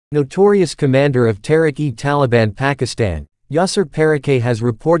Notorious commander of Tehrik-e-Taliban Pakistan, Yasir Parakay has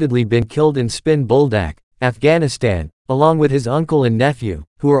reportedly been killed in Spin Buldak, Afghanistan, along with his uncle and nephew,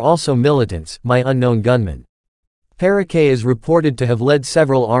 who are also militants, by unknown gunmen. Parakay is reported to have led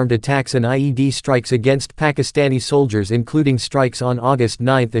several armed attacks and IED strikes against Pakistani soldiers, including strikes on August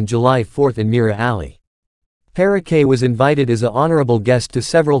 9 and July 4 in Mira Ali. Parakay was invited as an honorable guest to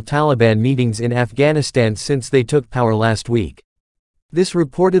several Taliban meetings in Afghanistan since they took power last week. This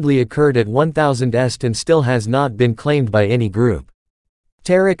reportedly occurred at 1000 Est and still has not been claimed by any group.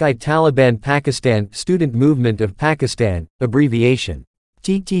 Tehrik-i-Taliban Pakistan, Student Movement of Pakistan, abbreviation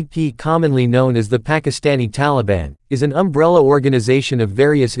TTP, commonly known as the Pakistani Taliban, is an umbrella organization of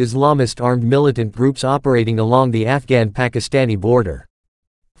various Islamist armed militant groups operating along the Afghan-Pakistani border.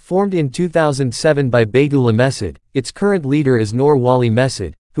 Formed in 2007 by Baitullah Mehsud, its current leader is Noor Wali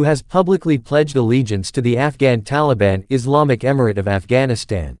Mehsud, who has publicly pledged allegiance to the Afghan Taliban Islamic Emirate of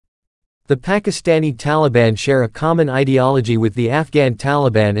Afghanistan. The Pakistani Taliban share a common ideology with the Afghan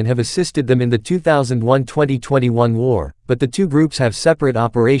Taliban and have assisted them in the 2001-2021 war, but the two groups have separate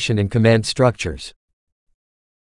operation and command structures.